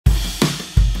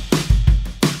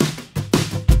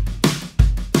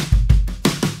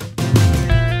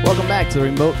back to the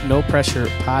Remote No Pressure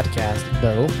Podcast,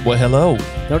 Bill. Well, hello.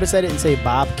 Notice I didn't say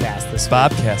Bobcast this week.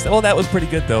 Bobcast. Well, that was pretty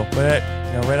good, though. But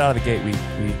right out of the gate, we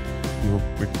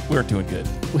weren't doing good.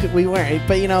 We weren't,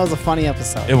 but it was a funny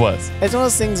episode. It was. It's one of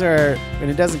those things where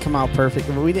when it doesn't come out perfect,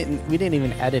 but we didn't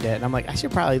even edit it, and I'm like, I should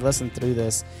probably listen through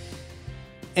this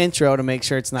intro to make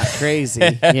sure it's not crazy.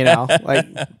 Didn't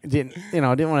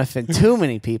want to offend too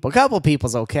many people. A couple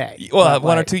people's okay. Well,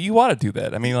 one or two, you want to do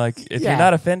that. I mean, if you're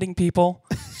not offending people,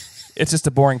 it's just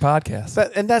a boring podcast.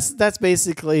 And that's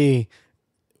basically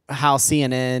how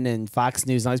CNN and Fox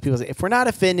News and all these people say, if we're not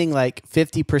offending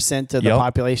 50% of the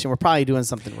population, we're probably doing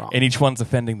something wrong. And each one's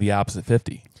offending the opposite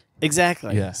 50.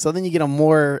 Exactly. Yeah. So then you get them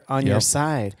more on your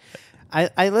side.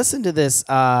 I listened to this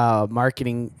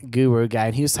marketing guru guy,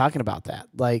 and he was talking about that.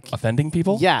 Offending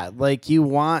people? Yeah. You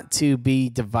want to be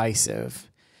divisive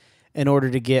in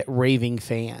order to get raving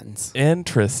fans.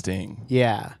 Interesting.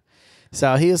 Yeah.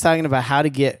 So he was talking about how to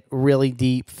get really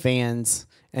deep fans.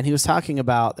 And he was talking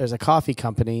about there's a coffee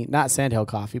company, not Sandhill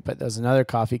Coffee, but there's another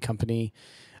coffee company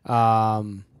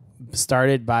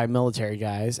started by military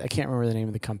guys. I can't remember the name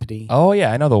of the company. Oh,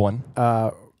 yeah. I know the one.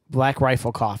 Black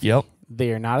Rifle Coffee. Yep.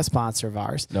 They are not a sponsor of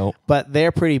ours. Nope. But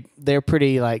they're pretty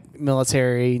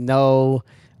military, no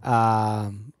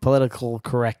political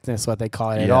correctness, what they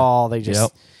call it at all. They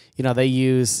just, they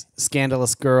use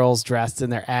scandalous girls dressed in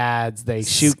their ads. They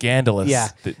shoot. Scandalous. Yeah.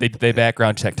 They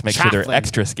background check to make sure they're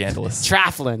extra scandalous.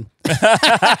 Trafflin.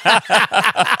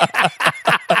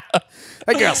 That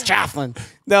girl's trafflin.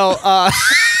 No,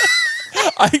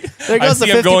 there goes I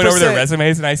see them going over their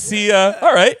resumes, and I see,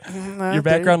 all right, your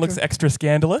background looks extra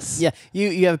scandalous. Yeah,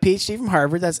 you have a PhD from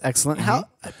Harvard. That's excellent. How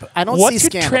I don't What's see your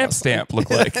scandalous. tramp stamp look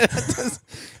like?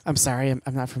 I'm sorry, I'm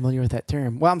not familiar with that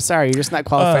term. Well, I'm sorry, you're just not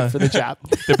qualified for the job.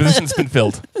 The position's been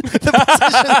filled.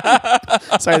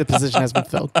 The position has been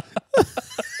filled.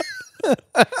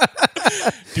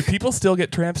 Do people still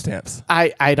get tramp stamps?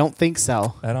 I don't think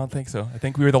so. I don't think so. I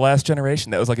think we were the last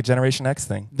generation. That was like a Generation X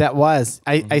thing. That was.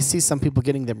 I see some people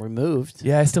getting them removed.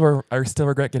 Yeah, I still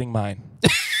regret getting mine.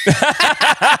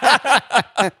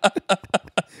 I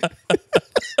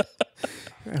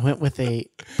went with a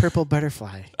purple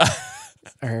butterfly.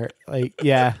 I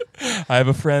have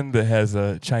a friend that has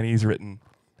a Chinese written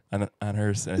on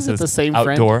hers, and it says the same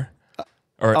outdoor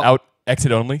or out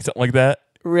exit only, something like that.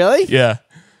 Really? Yeah.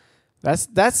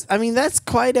 That's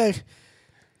quite a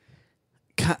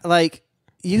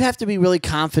you have to be really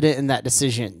confident in that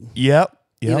decision. Yep.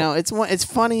 It's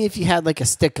funny if you had a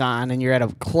stick on and you're at a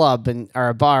club or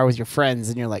a bar with your friends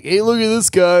and you're like, "Hey, look at this,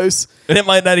 guys." And it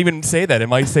might not even say that. It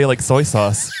might say soy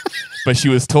sauce. But she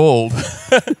was told.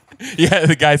 Yeah,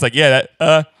 the guy's like, "Yeah,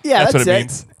 that's what it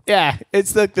means." Yeah,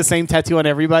 it's the same tattoo on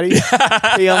everybody.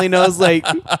 He only knows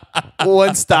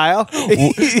one style.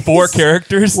 4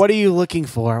 characters. What are you looking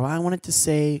for? Well, I want it to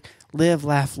say live,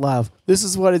 laugh, love. This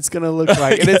is what it's going to look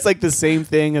like. And it's the same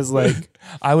thing as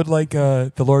I would like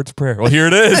the Lord's Prayer. Well, here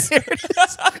it is. Here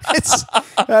it is.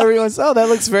 Everyone's, that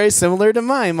looks very similar to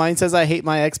mine. Mine says, I hate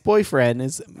my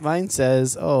ex-boyfriend. Mine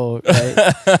says, right.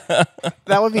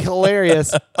 That would be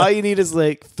hilarious. All you need is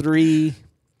 3...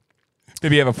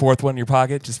 Maybe you have a 4th one in your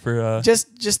pocket just for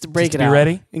just to break it out. Be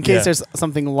ready in case there's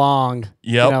something long.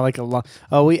 Yep. A long.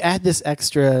 Oh, we add this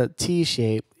extra T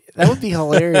shape. That would be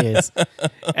hilarious.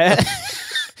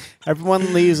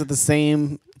 Everyone leaves with the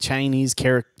same Chinese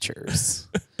caricatures.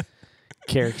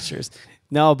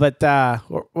 No, but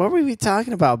what were we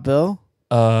talking about, Bill?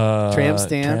 Tramp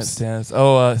stamps.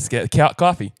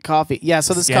 Coffee. Coffee. Yeah,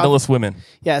 so this scandalous women.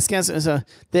 Yeah, scandalous. So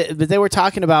but they were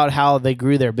talking about how they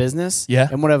grew their business. Yeah.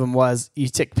 And one of them was you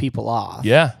tick people off.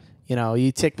 Yeah.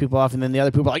 You tick people off, and then the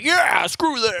other people are like, yeah,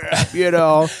 screw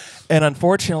that. And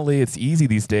unfortunately, it's easy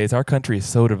these days. Our country is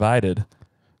so divided.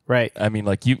 Right. I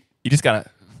mean, you just gotta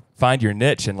find your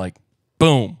niche and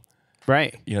boom.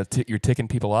 Right. You're ticking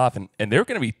people off, and they're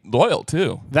going to be loyal,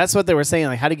 too. That's what they were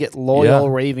saying. How to get loyal,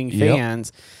 raving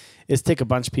fans is tick a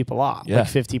bunch of people off,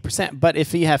 50%. But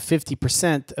if you have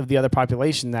 50% of the other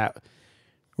population that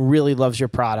really loves your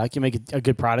product, you make a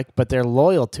good product, but they're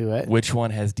loyal to it. Which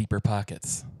one has deeper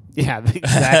pockets? Yeah,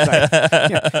 exactly.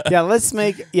 And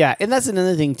that's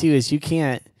another thing, too, is you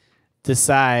can't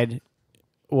decide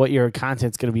what your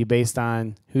content's going to be based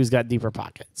on who's got deeper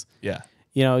pockets. Yeah.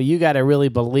 You got to really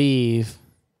believe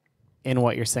in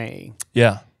what you're saying.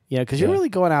 Yeah. Because you're really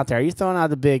going out there. You're throwing out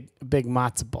the big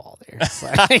matzo ball there.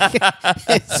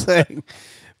 It's like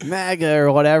MAGA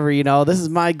or whatever, this is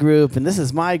my group and this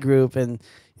is my group. And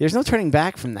there's no turning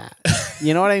back from that.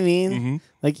 You know what I mean? Mm-hmm.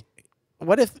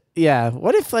 What if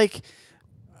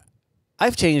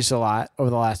I've changed a lot over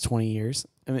the last 20 years.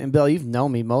 And Bill, you've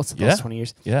known me most of those 20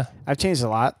 years. Yeah. I've changed a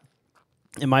lot.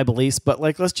 in my beliefs, but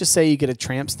like, let's just say you get a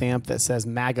tramp stamp that says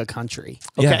MAGA country.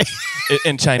 Okay. Yeah.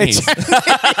 In Chinese.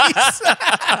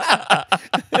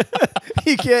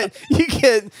 you get,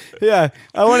 yeah.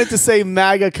 I wanted to say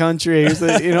MAGA country.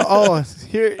 Here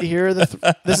are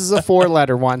this is a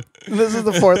 4-letter one. This is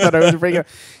the 4th letter.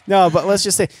 No, but let's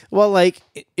just say, well, like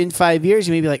in 5 years,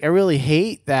 you may be like, I really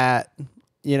hate that.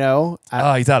 He's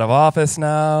out of office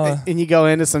now. And you go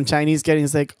into some Chinese kid and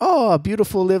he's like, oh, a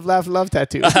beautiful live, laugh, love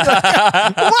tattoo. Like,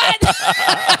 what?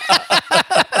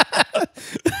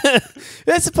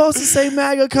 It's supposed to say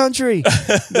MAGA country.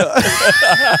 No,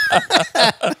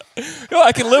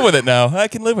 I can live with it now. I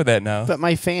can live with that now. But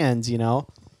my fans,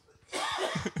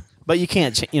 But you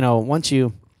can't, once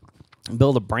you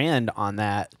build a brand on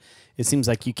that, it seems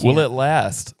like you can't. Will it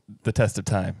last the test of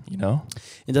time,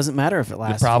 It doesn't matter if it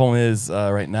lasts. The problem is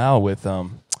right now with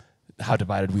how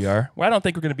divided we are. Well, I don't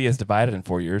think we're going to be as divided in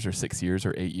 4 years or 6 years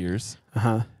or 8 years.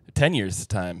 10 years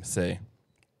time, say.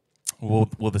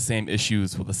 Will the same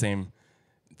issues, will the same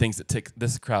things that tick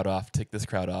this crowd off,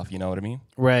 you know what I mean?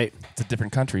 Right. It's a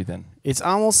different country then. It's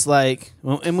almost like,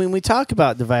 and when we talk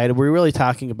about divided, we're really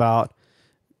talking about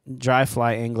dry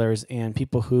fly anglers and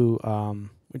people who,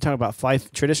 we're talking about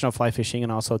traditional fly fishing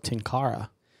and also Tenkara.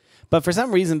 But for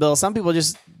some reason, Bill, some people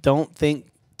just don't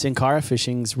think Tenkara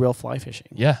fishing is real fly fishing.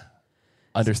 Yeah.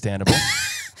 Understandable.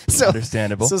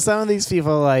 Understandable. So some of these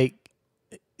people, like,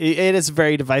 it is a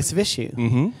very divisive issue.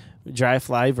 Mm-hmm. Dry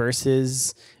fly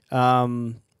versus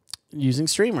using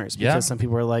streamers. Because some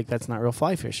people are like, that's not real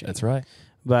fly fishing. That's right.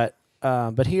 But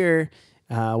here...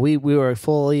 we were a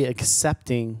fully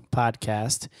accepting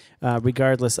podcast,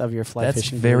 regardless of your fly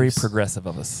fishing. That's very beliefs. Progressive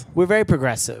of us. We're very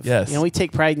progressive. Yes. We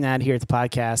take pride in that here at the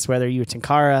podcast, whether you're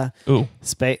Tenkara,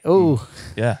 spey,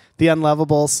 yeah, the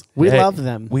Unlovables. We love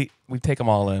them. We take them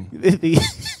all in.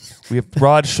 We have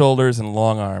broad shoulders and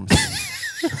long arms.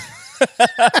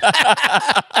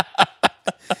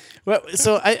 Well,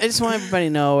 so I just want everybody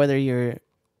to know whether you're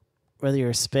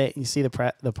a spey. You see the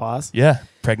pause? Yeah,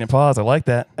 pregnant pause. I like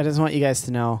that. I just want you guys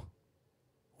to know.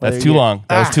 That's too long.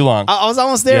 That was too long. I was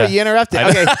almost there. Yeah. You interrupted.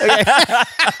 Okay.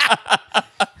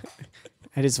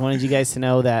 I just wanted you guys to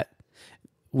know that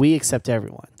we accept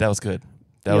everyone. That was good.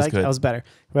 That was good. That was better.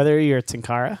 Whether you're a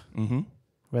Tenkara,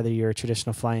 whether you're a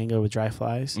traditional fly angler with dry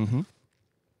flies,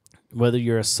 whether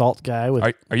you're a salt guy with...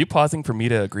 Are you pausing for me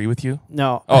to agree with you?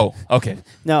 No. Oh, okay.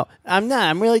 No, I'm not.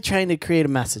 I'm really trying to create a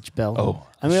message, Bill. Oh,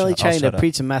 I'm really trying to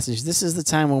preach a message. This is the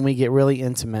time when we get really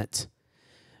intimate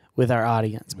with our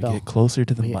audience, Bill. We get closer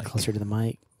to the mic. Get closer to the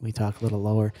mic. We talk a little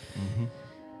lower.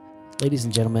 Ladies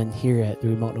and gentlemen, here at the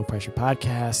Remote No Pressure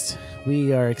Podcast,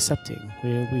 we are accepting.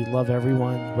 We love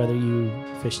everyone, whether you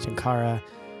fish Tenkara,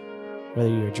 whether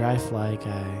you're a dry fly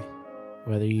guy,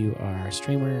 whether you are a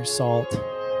streamer, salt,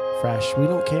 fresh, we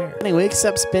don't care. Anyway,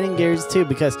 accept spinning gears too,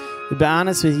 because to be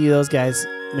honest with you, those guys,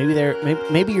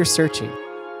 maybe you're searching.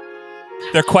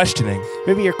 They're questioning.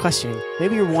 Maybe you're questioning.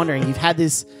 Maybe you're wondering. You've had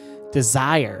this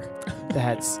desire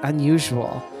that's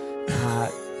unusual,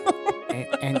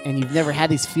 and you've never had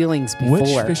these feelings before.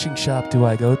 Which fishing shop do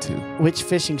I go to? Which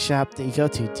fishing shop do you go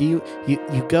to? Do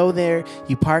you go there?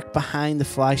 You park behind the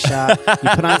fly shop. You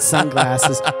put on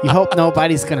sunglasses. You hope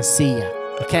nobody's gonna see you.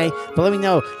 Okay, but let me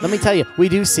know. Let me tell you, we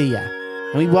do see you,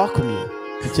 and we welcome you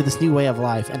to this new way of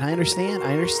life. And I understand.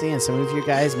 Some of your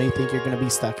guys may think you're going to be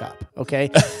stuck up. Okay,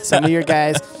 some of your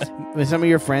guys, some of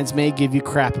your friends may give you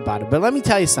crap about it. But let me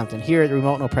tell you something. Here at the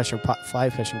Remote No Pressure Fly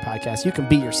Fishing Podcast, you can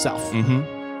be yourself.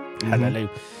 Hallelujah.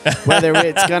 Whether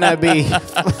it's gonna be,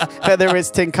 whether it's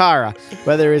Tenkara,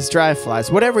 whether it's dry flies,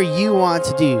 whatever you want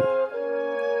to do.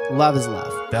 Love is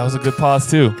love. That was a good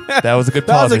pause too. That was a good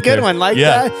that pause. That was a good one. Like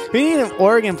that. We need an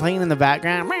organ playing in the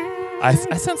background. I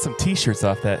sent some T-shirts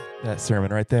off that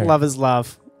sermon right there. Love is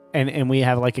love, and we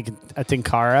have like a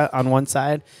Tenkara on one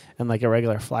side and like a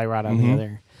regular fly rod on the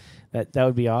other. That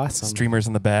would be awesome. Streamers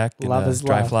in the back. Love and is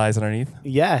dry love. Flies underneath.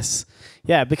 Yes,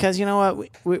 yeah. Because you know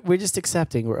what, we're just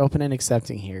accepting. We're open and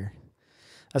accepting here.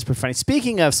 That's pretty funny.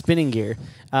 Speaking of spinning gear,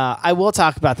 I will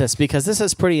talk about this because this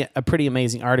is a pretty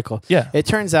amazing article. Yeah. It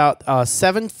turns out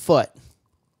 7 foot.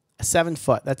 7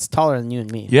 foot. That's taller than you and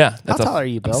me. Yeah. How tall are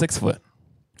you, Bill? I'm 6 foot.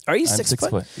 Are you I'm 6 6 foot?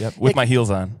 foot. Yep. With my heels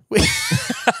on.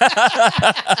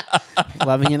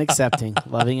 Loving and accepting.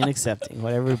 Loving and accepting.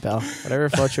 Whatever, Bill. Whatever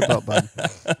floats your boat, bud.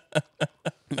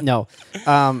 No.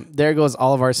 There goes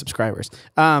all of our subscribers.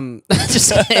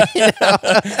 Just kidding, you know?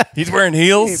 He's wearing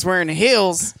heels? He's wearing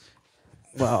heels.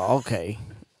 Well, okay.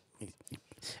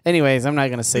 Anyways, I'm not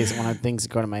going to say one of the things that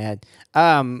go to my head.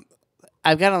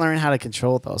 I've got to learn how to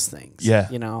control those things. Yeah.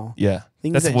 You know? Yeah.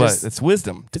 Things It's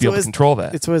wisdom to be able to control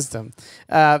that. It's wisdom.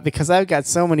 Because I've got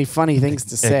so many funny things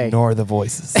to say. Ignore the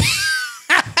voices.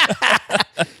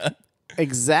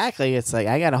 Exactly. It's like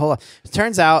I got a whole lot. It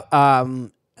turns out.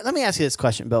 Let me ask you this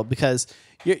question, Bill, because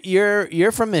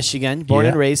you're from Michigan, born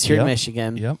and raised here in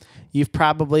Michigan. Yep. You've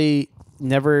probably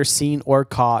never seen or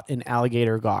caught an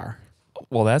alligator gar.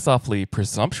 Well, that's awfully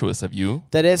presumptuous of you.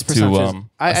 That is presumptuous.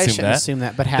 I shouldn't assume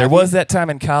that, but there was that time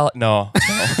in college. No.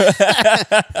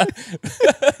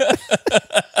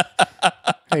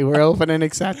 Hey, we're open and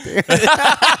accepting.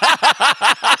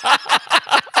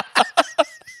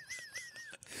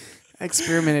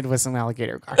 Experimented with some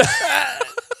alligator gar.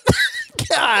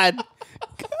 God.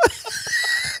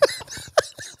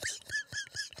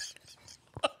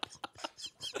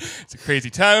 It's a crazy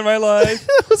time in my life.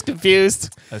 I was confused.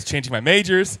 I was changing my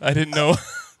majors. I didn't know.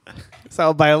 It's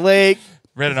out by a lake.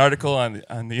 Read an article on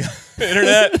the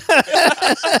internet.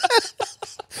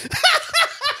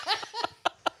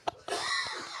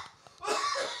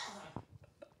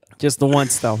 Just the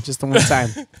once, though. Just the one time.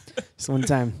 Just one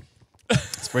time.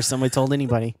 It's the first time I told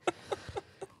anybody.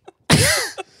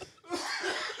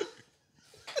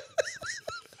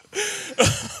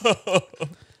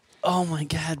 Oh, my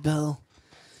God, Bill.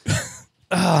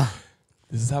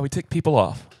 This is how we tick people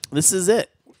off. This is it.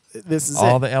 This is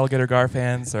All it. the alligator gar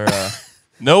fans are,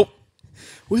 nope.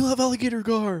 We love alligator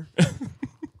gar.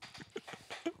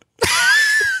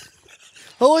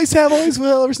 Always have, always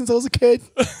will, ever since I was a kid.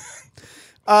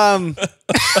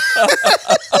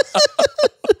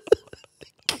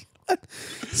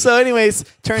 So anyways,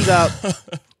 turns out,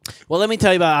 well, let me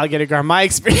tell you about alligator gar. My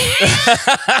experience.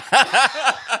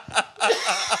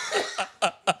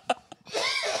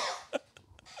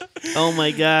 Oh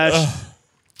my gosh.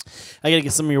 I got to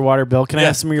get some of your water, Bill. Can I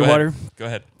have some of your water? Go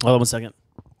ahead. Hold on 1 second.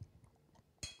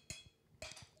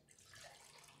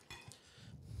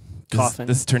 Coughing.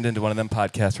 This turned into one of them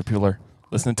podcasts where people are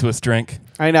listening to us drink.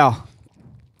 I know.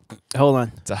 Hold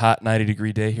on. It's a hot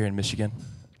 90-degree day here in Michigan.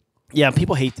 Yeah,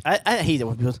 people hate. I hate it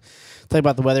when people talk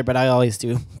about the weather, but I always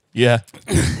do. Yeah.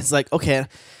 It's like, okay,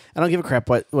 I don't give a crap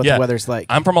what the weather's like.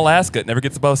 I'm from Alaska. It never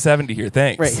gets above 70 here.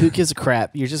 Thanks. Right. Who gives a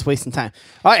crap? You're just wasting time.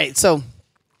 All right. So,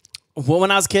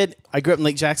 when I was a kid, I grew up in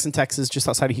Lake Jackson, Texas, just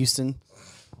outside of Houston.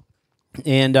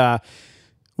 And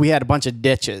we had a bunch of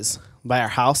ditches by our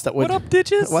house that would. What up,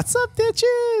 ditches? What's up,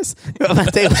 ditches?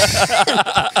 But they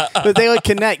would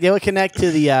connect. They would connect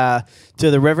to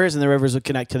the rivers, and the rivers would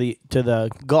connect to the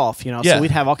Gulf. You know, Yeah. so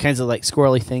we'd have all kinds of like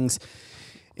squirrely things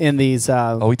in these.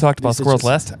 We talked about squirrels ditches.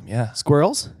 last time. Yeah.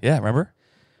 Squirrels? Yeah. Remember?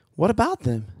 What about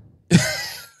them?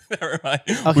 Never mind.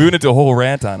 Okay. We went into a whole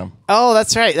rant on them. Oh,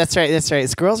 that's right. That's right. That's right.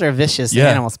 Squirrels are vicious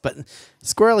animals, but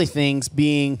squirrely things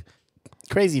being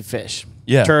crazy fish,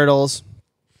 turtles.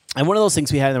 And one of those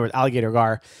things we had in there was alligator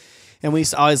gar. And we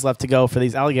used to always love to go for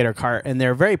these alligator carp, and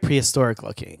they're very prehistoric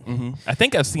looking. Mm-hmm. I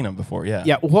think I've seen them before, yeah.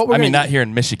 Yeah. Not here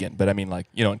in Michigan, but I mean, like,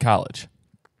 in college.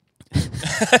 No,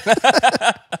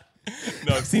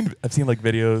 I've seen like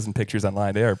videos and pictures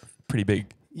online. They are pretty big.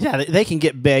 Yeah, they can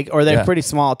get big, or they're pretty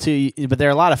small too, but they're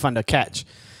a lot of fun to catch.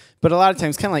 But a lot of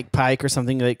times, kind of like pike or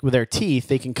something, like with their teeth,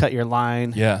 they can cut your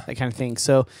line, that kind of thing.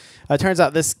 So it turns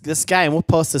out this guy, and we'll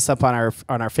post this up on our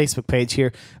Facebook page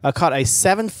here, caught a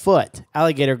 7-foot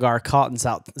alligator gar caught in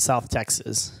South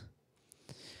Texas.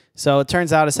 So it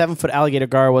turns out a 7-foot alligator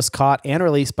gar was caught and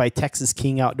released by Texas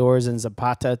King Outdoors in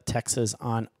Zapata, Texas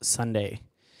on Sunday.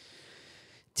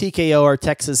 TKO, or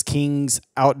Texas Kings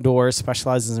Outdoors,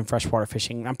 specializes in freshwater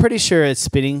fishing. I'm pretty sure it's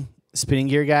spinning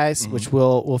gear guys, which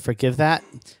we'll forgive that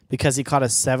because he caught a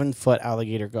 7-foot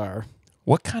alligator gar.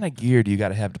 What kind of gear do you got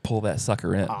to have to pull that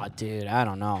sucker in? Oh, dude, I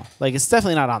don't know. Like, it's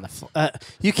definitely not on the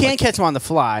you can catch them on the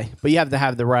fly, but you have to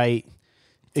have the right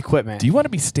equipment. Do you want to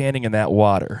be standing in that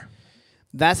water?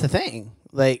 That's the thing.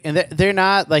 Like, and they're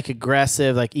not like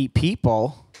aggressive, like eat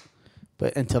people,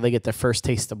 but until they get their first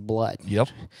taste of blood. Yep.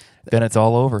 Then it's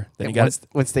all over. Then you got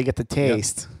once they get the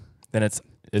taste. Yep. Then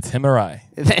it's him or I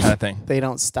kind of thing. They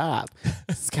don't stop.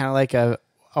 It's kind of like a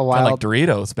wild, kind of like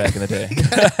Doritos back in the day.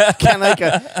 Kind of like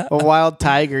a wild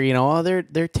tiger. You know,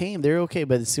 they're tame, they're okay,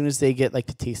 but as soon as they get like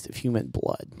the taste of human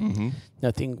blood,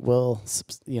 nothing will.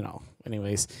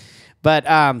 Anyways, but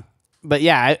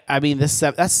yeah, I mean that's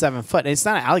 7 foot. And it's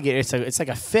not an alligator. It's like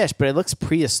a fish, but it looks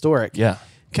prehistoric. Yeah.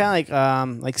 Kind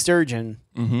of like sturgeon.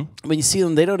 Mm-hmm. When you see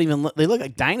them, they look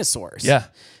like dinosaurs. Yeah.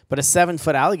 But a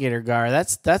 7-foot alligator gar,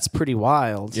 that's pretty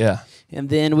wild. Yeah. And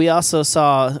then we also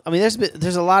saw, I mean,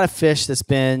 there's a lot of fish that's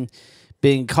been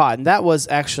being caught, and that was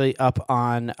actually up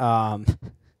on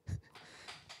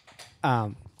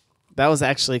there was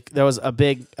a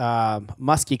big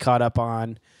muskie caught up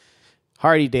on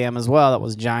Hardy Dam as well that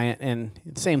was giant, and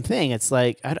same thing. It's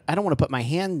like I don't want to put my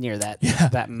hand near that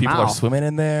that People mouth. are swimming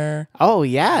in there. Oh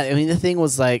yeah, I mean the thing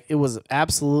was like it was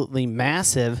absolutely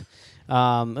massive. It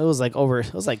was like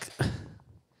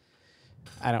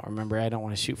I don't remember. I don't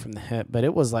want to shoot from the hip, but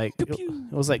it was like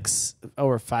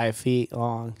over 5 feet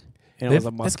long, and it was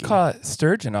a muskie. It's caught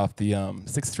sturgeon off the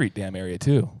 6th Street Dam area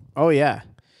too. Oh yeah,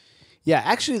 yeah.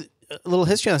 Actually, a little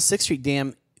history on the 6th Street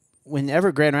Dam.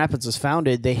 Whenever Grand Rapids was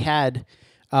founded, they had,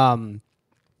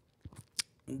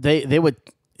 they would.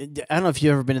 I don't know if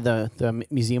you've ever been to the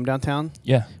museum downtown.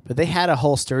 Yeah, but they had a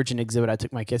whole sturgeon exhibit. I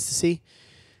took my kids to see,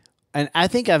 and I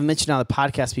think I've mentioned on the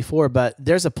podcast before. But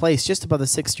there's a place just above the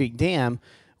 6th Street Dam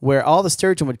where all the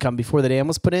sturgeon would come before the dam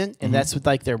was put in, and that's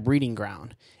like their breeding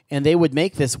ground. And they would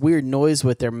make this weird noise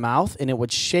with their mouth, and it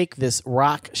would shake this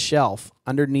rock shelf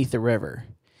underneath the river.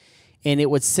 And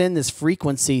it would send this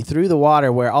frequency through the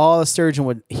water where all the sturgeon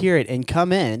would hear it and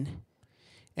come in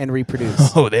and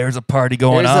reproduce. Oh, there's a party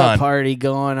going on. There's a party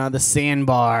going on the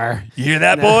sandbar. You hear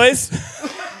that, boys?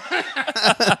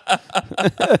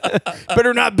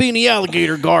 Better not be in the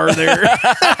alligator gar there.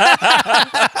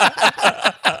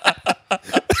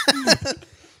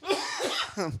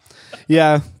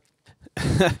 Yeah.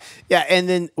 Yeah, and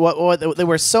then there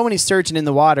were so many sturgeon in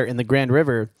the water in the Grand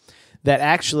River that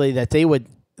actually they would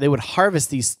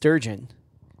harvest these sturgeon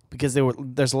because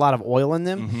there's a lot of oil in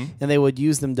them, and they would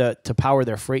use them to power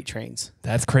their freight trains.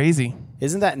 That's crazy.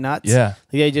 Isn't that nuts? Yeah.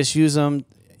 They just use them,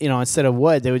 instead of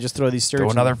wood, they would just throw these sturgeon.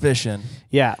 Throw another fish in.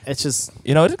 Yeah, it's just...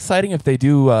 It's exciting if they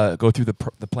do go through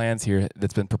the plans here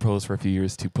that's been proposed for a few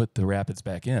years to put the rapids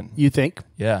back in. You think?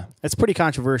 Yeah. It's pretty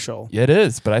controversial. Yeah, it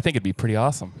is, but I think it'd be pretty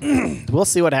awesome. We'll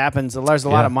see what happens. There's a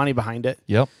lot of money behind it.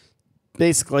 Yep.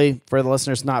 Basically, for the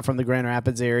listeners not from the Grand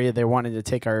Rapids area, they're wanting to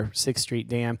take our 6th Street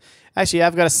Dam. Actually,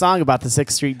 I've got a song about the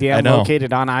 6th Street Dam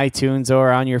located on iTunes or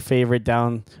on your favorite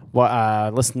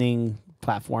listening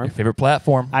platform. Your favorite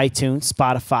platform. iTunes,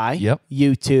 Spotify, Yep.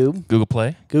 YouTube,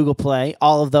 Google Play,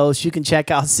 all of those. You can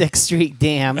check out 6th Street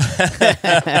Dam.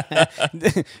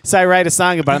 So I write a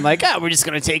song about it. I'm like, we're just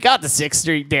going to take out the 6th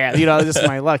Street Dam. Just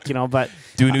my luck, but...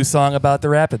 Do a new song about the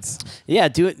rapids. Yeah,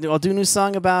 I'll do a new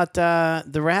song about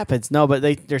the rapids. No, but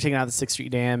they're taking out the 6th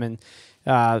Street Dam, and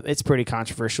it's pretty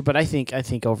controversial. But I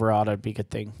think overall that'd be a good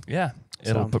thing. Yeah,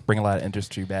 it'll bring a lot of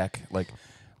industry back, like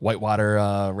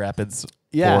whitewater rapids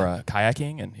for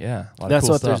kayaking, and a lot of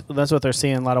cool stuff. That's what they're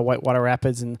seeing. A lot of whitewater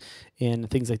rapids and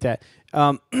things like that.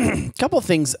 Couple of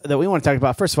things that we want to talk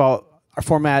about. First of all, our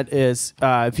format is,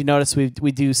 if you notice, we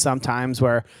do sometimes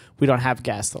where we don't have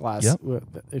guests.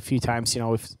 A few times, here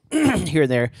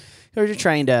and there. We're just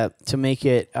trying to make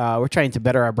it. We're trying to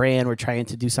better our brand. We're trying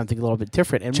to do something a little bit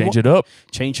different and change it up.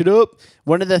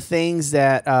 One of the things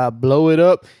that blow it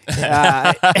up,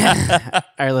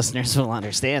 our listeners will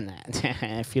understand that.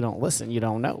 If you don't listen, you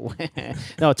don't know.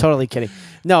 No, totally kidding.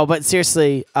 No, but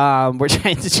seriously, we're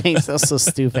trying to change. That's so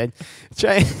stupid.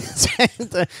 Trying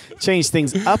to change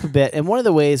things up a bit, and one of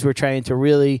the ways we're trying to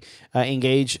really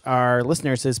engage our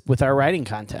listeners is with our writing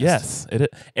contest. Yes,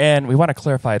 and we want to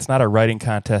clarify, it's not a writing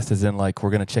contest as in like we're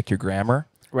going to check your grammar,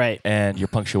 right, and your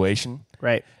punctuation,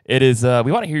 right. It is.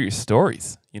 We want to hear your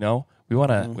stories. We want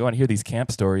to hear these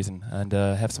camp stories and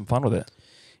have some fun with it.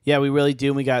 Yeah, we really do.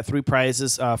 And we got 3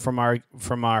 prizes from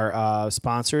our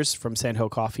sponsors, from Sandhill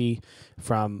Coffee,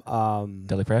 from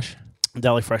Deli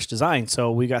Fresh Design.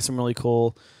 So we got some really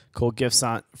cool gifts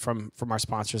from our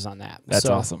sponsors on that. That's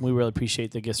awesome. We really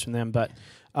appreciate the gifts from them. But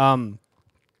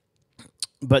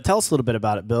tell us a little bit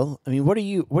about it, Bill. I mean, what do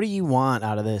you want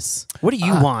out of this? What do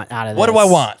you want out of this? What do I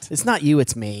want? It's not you,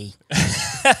 it's me.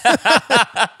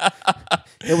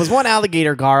 It was one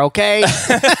alligator gar, okay?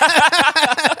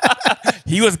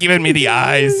 He was giving me the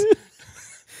eyes.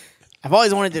 I've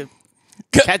always wanted to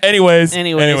catch. Anyways.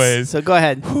 So go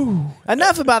ahead.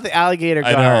 Enough about the alligator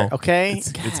gar, okay?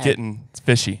 It's getting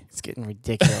fishy. It's getting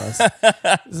ridiculous. So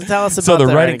tell us about the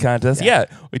writing contest. Yeah,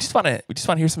 we just want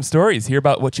to hear some stories. Hear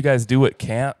about what you guys do at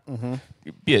camp,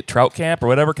 be it trout camp or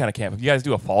whatever kind of camp. If you guys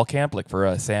do a fall camp, like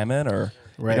for salmon or.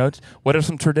 Right. What are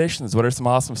some traditions? What are some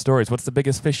awesome stories? What's the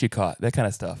biggest fish you caught? That kind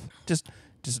of stuff. Just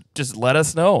let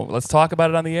us know. Let's talk about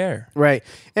it on the air. Right.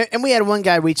 And we had one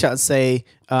guy reach out and say,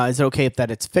 "Is it okay if that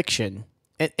it's fiction?"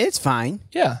 It's fine.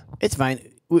 Yeah, it's fine.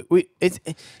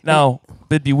 Now,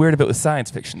 it'd be weird if it was science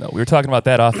fiction, though. We were talking about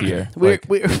that off the air. Well,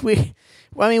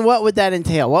 I mean, what would that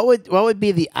entail? What would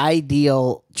be the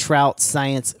ideal trout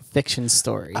science fiction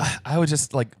story? I would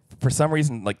just like. For some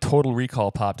reason, like Total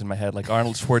Recall popped in my head, like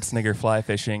Arnold Schwarzenegger fly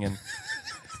fishing, and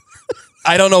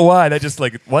I don't know why. That just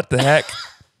like, what the heck?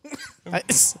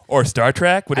 Or Star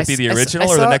Trek? Would it be the original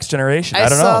or the Next Generation? I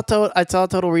don't know. I saw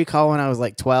Total Recall when I was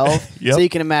like 12. Yep. So you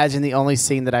can imagine the only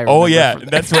scene that I remember. Oh, yeah.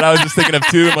 That's what I was just thinking of,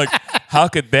 too. I'm like, how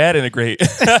could that integrate?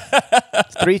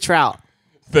 3 trout.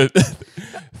 The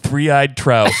three-eyed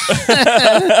trout.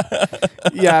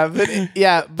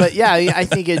 I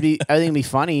think it'd be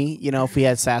funny, if we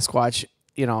had Sasquatch,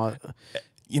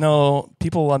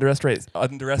 People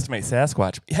underestimate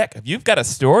Sasquatch. Heck, if you've got a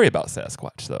story about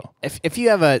Sasquatch, though. If you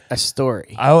have a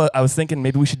story. I was thinking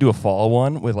maybe we should do a fall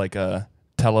one with like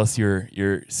tell us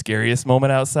your scariest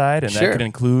moment outside, and that could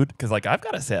include, because like I've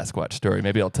got a Sasquatch story.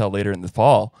 Maybe I'll tell later in the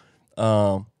fall.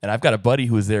 And I've got a buddy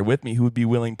who was there with me who would be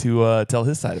willing to tell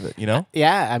his side of it,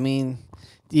 Yeah, I mean,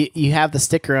 you have the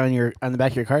sticker on the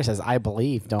back of your car that says "I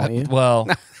believe," don't you? Well,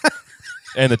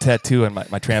 and the tattoo and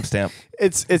my tramp stamp.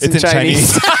 It's in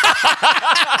Chinese.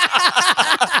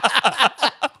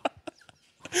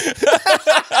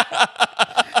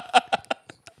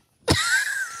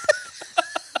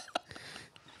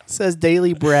 Says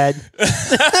daily bread.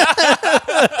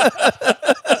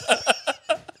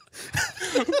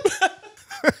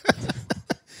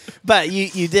 But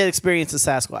you did experience a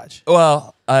Sasquatch.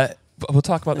 Well, we'll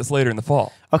talk about this later in the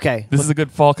fall. Okay. This is a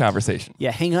good fall conversation.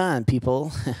 Yeah, hang on,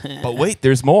 people. But wait,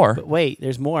 there's more.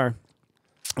 There's more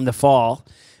in the fall.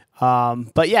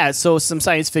 But yeah, so some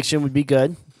science fiction would be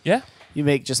good. Yeah.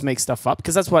 You just make stuff up,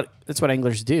 because that's what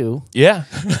anglers do. Yeah.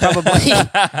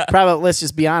 Probably. Let's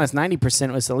just be honest.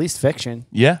 90% was at least fiction.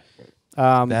 Yeah.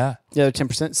 The other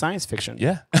 10% science fiction.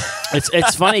 Yeah.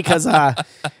 It's funny because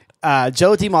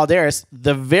Joe DeMalderis,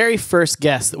 the very first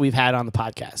guest that we've had on the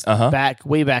podcast,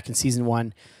 way back in season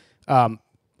 1,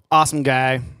 awesome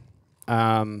guy.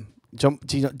 Joe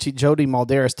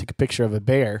DeMalderis took a picture of a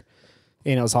bear,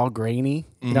 and it was all grainy.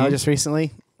 Just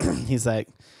recently, he's like,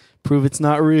 "Prove it's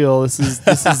not real. This is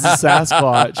the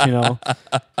Sasquatch."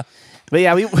 But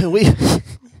yeah, we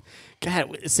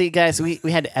God, see, guys, we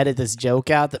had to edit this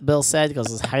joke out that Bill said because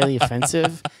it was highly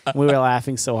offensive. We were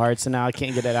laughing so hard, so now I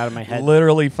can't get it out of my head.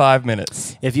 Literally 5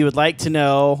 minutes. If you would like to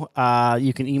know,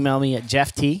 you can email me at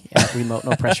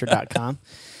jefft@remotenopressure.com.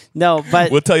 No,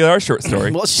 but we'll tell you our short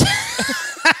story.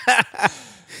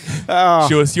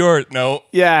 Show us yours. No.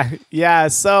 Yeah.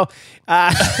 So,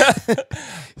 I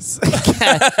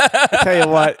tell you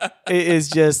what, it is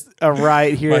just a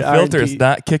riot here. My filter is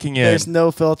not kicking in. There's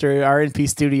no filter at RNP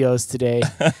Studios today.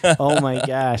 Oh my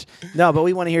gosh. No, but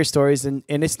we want to hear stories, and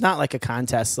it's not like a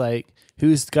contest, like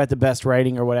who's got the best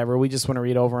writing or whatever. We just want to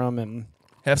read over them and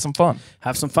have some fun.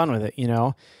 Have some fun with it,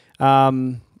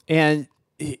 and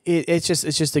it's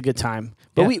just a good time.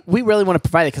 But we really want to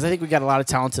provide it because I think we got a lot of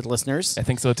talented listeners. I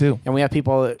think so too. And we have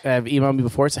people that have emailed me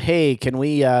before and say, "Hey, can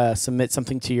we submit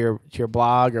something to your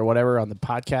blog or whatever on the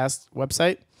podcast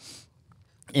website?"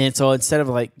 And so instead of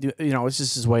it's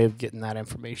just his way of getting that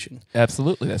information.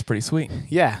 Absolutely, that's pretty sweet.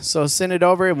 Yeah, so send it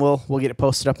over and we'll get it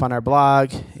posted up on our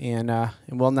blog, and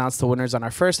we'll announce the winners on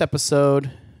our first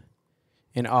episode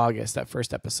in August. That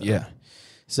first episode. Yeah.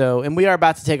 So, and we are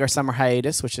about to take our summer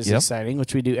hiatus, which is exciting,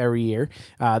 which we do every year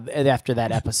after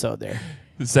that episode there.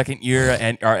 The second year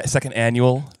and our second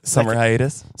annual summer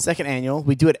hiatus. Second annual.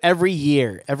 We do it every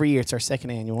year. Every year it's our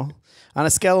second annual. On a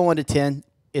scale of 1 to 10,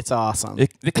 it's awesome.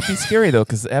 It could be scary, though,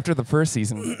 because after the first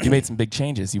season, you made some big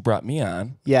changes. You brought me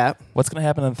on. Yeah. What's going to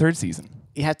happen on the third season?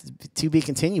 You have to be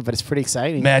continued, but it's pretty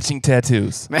exciting. Matching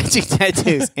tattoos. Matching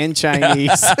tattoos in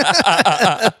Chinese.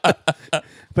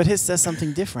 But his says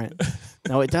something different.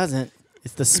 No, it doesn't.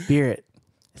 It's the spirit.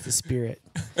 It's the spirit.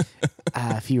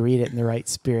 If you read it in the right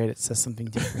spirit, it says something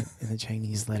different in the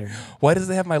Chinese letter. Why does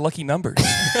it have my lucky numbers?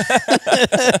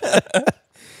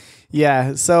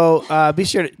 Yeah. So be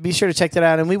sure to check that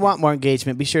out, and we want more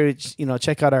engagement. Be sure to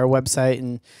check out our website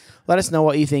and let us know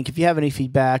what you think. If you have any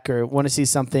feedback or want to see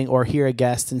something or hear a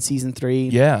guest in season 3,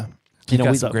 yeah. You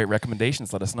got some great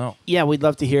recommendations. Let us know. Yeah, we'd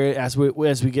love to hear it as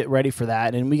we get ready for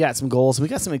that. And we got some goals. We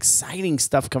got some exciting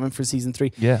stuff coming for season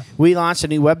 3. Yeah, we launched a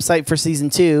new website for season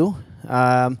 2.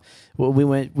 We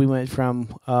went from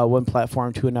one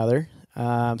platform to another.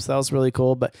 So that was really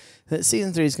cool. But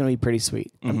season 3 is going to be pretty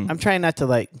sweet. I'm trying not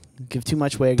to give too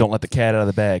much away. Don't let the cat out of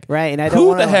the bag. Right. And I don't.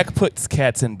 Who the heck puts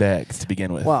cats in bags to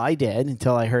begin with? Well, I did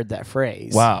until I heard that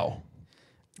phrase. Wow.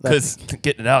 Because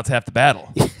getting it out is half the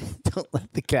battle. Don't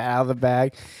let the cat out of the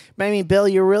bag. But I mean, Bill,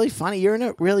 you're really funny. You're in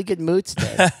a really good mood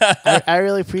today. I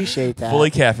really appreciate that.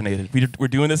 Fully caffeinated. We're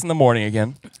doing this in the morning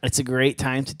again. It's a great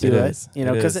time to do it.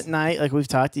 Because at night, like we've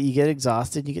talked, you get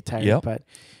exhausted, you get tired. Yep. But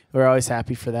We're always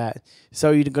happy for that.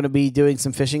 So you're going to be doing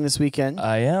some fishing this weekend?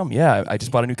 I am, yeah. I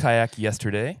just bought a new kayak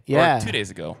yesterday. Yeah. Or 2 days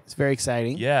ago. It's very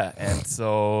exciting. Yeah, and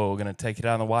so we're going to take it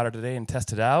out on the water today and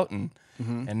test it out. And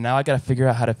now I got to figure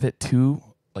out how to fit 2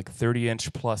 like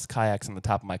 30-inch plus kayaks on the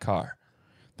top of my car.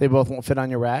 They both won't fit on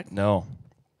your rack? No.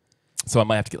 So I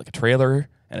might have to get like a trailer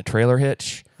and a trailer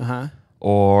hitch. Uh-huh.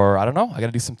 Or, I don't know. I got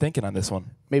to do some thinking on this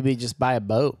one. Maybe just buy a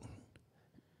boat.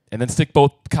 And then stick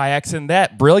both kayaks in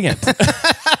that. Brilliant.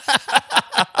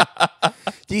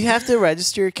 Do you have to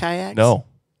register your kayaks? No.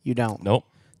 You don't? Nope.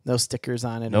 No stickers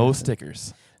on it? No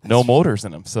stickers. No motors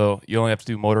in them. So you only have to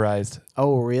do motorized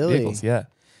vehicles. Yeah.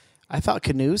 I thought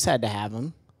canoes had to have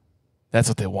them. That's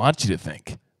what they want you to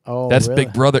think. Oh, that's really?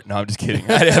 Big Brother. No, I'm just kidding.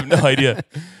 I have no idea.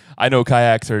 I know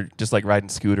kayaks are just like riding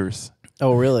scooters.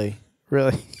 Oh, really?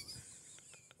 Really?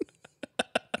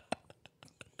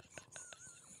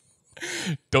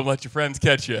 Don't let your friends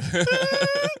catch you.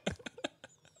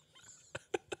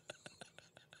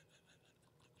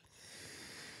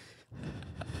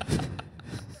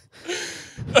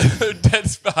 Dead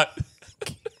spot.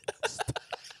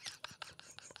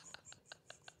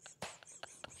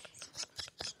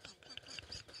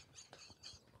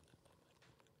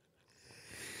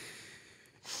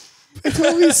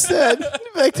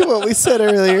 Back to what we said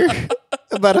earlier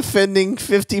about offending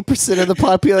 50% of the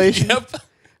population. Yep.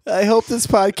 I hope this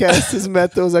podcast has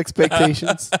met those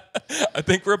expectations. I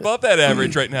think we're above that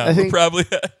average right now. I think we're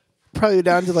probably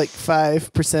down to like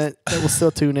 5% that will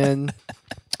still tune in.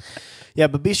 Yeah,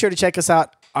 but be sure to check us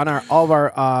out on all of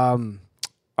our on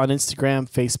Instagram,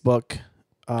 Facebook.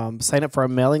 Sign up for our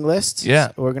mailing list.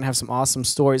 Yeah. We're going to have some awesome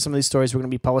stories. Some of these stories we're going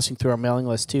to be publishing through our mailing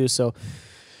list too. So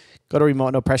go to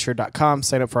remotenопроpressure.com,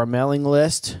 sign up for our mailing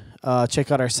list. Check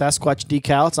out our Sasquatch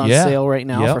decal. It's on sale right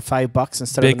now for $5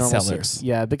 instead of the normal $6.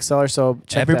 Yeah, big seller. So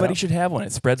check Everybody that out. should have one.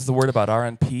 It spreads the word about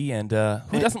RNP, and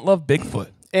who doesn't love Bigfoot?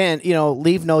 And,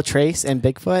 leave no trace and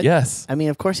Bigfoot. Yes. I mean,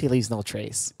 of course he leaves no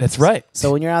trace. That's right.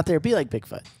 So when you're out there, be like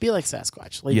Bigfoot. Be like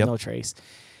Sasquatch. Leave no trace.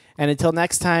 And until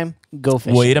next time, go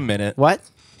fishing. Wait a minute. What?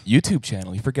 YouTube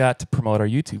channel. You forgot to promote our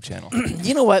YouTube channel.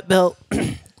 You know what, Bill?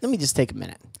 Let me just take a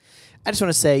minute. I just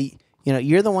want to say,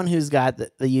 you're the one who's got the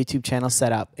YouTube channel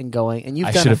set up and going. And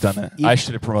I should have done that. I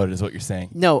should have promoted is what you're saying.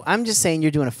 No, I'm just saying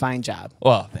you're doing a fine job.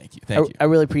 Well, thank you. Thank you. I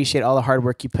really appreciate all the hard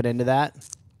work you put into that.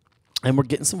 And we're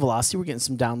getting some velocity. We're getting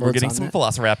some downloads. We're getting some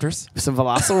velociraptors. Some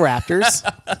velociraptors.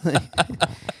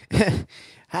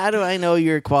 How do I know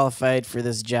you're qualified for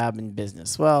this job in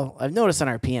business? Well, I've noticed on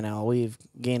our P&L, we've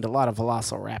gained a lot of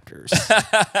velociraptors.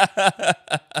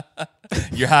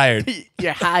 You're hired.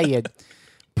 You're hired.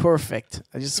 Perfect.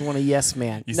 I just want a yes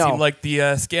man. You seem like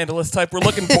the scandalous type we're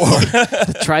looking for.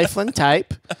 The trifling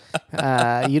type.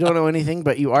 You don't know anything,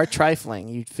 but you are trifling.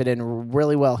 You fit in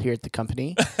really well here at the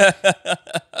company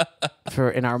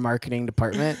in our marketing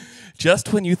department.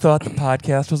 Just when you thought the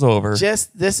podcast was over.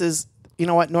 This is, you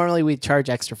know what? Normally we charge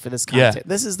extra for this content. Yeah.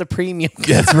 This is the premium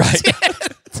That's content.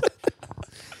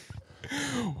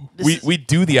 right. We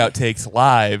do the outtakes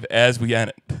live as we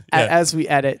edit. Yeah. As we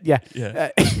edit,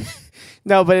 yeah.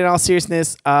 No, but in all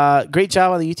seriousness, great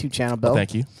job on the YouTube channel, Bill. Well,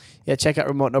 thank you. Yeah, check out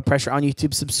Remote No Pressure on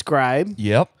YouTube. Subscribe.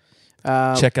 Yep.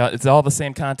 Check out. It's all the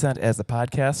same content as the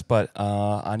podcast, but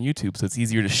on YouTube, so it's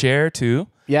easier to share too.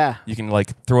 Yeah. You can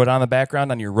throw it on the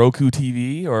background on your Roku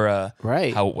TV or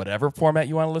right. Whatever format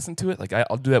you want to listen to it. Like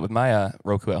I'll do that with my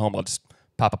Roku at home. I'll just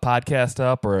pop a podcast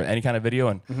up or any kind of video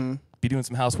and be doing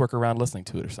some housework around listening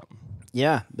to it or something.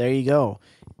 Yeah, there you go.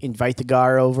 Invite the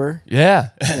gar over. Yeah.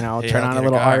 Hey, turn on a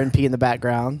little R&P in the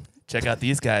background. Check out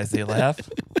these guys. They laugh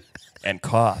and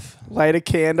cough. Light a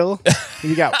candle.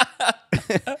 You got.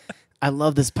 I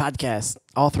love this podcast.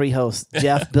 All 3 hosts,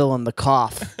 Jeff, Bill, and the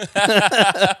cough.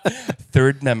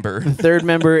 Third member. The third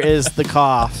member is the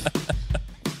cough.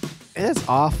 It's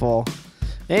awful.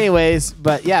 Anyways,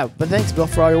 but thanks, Bill,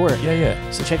 for all your work. Yeah.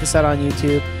 So check us out on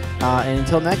YouTube. And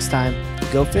until next time,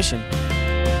 go fishing.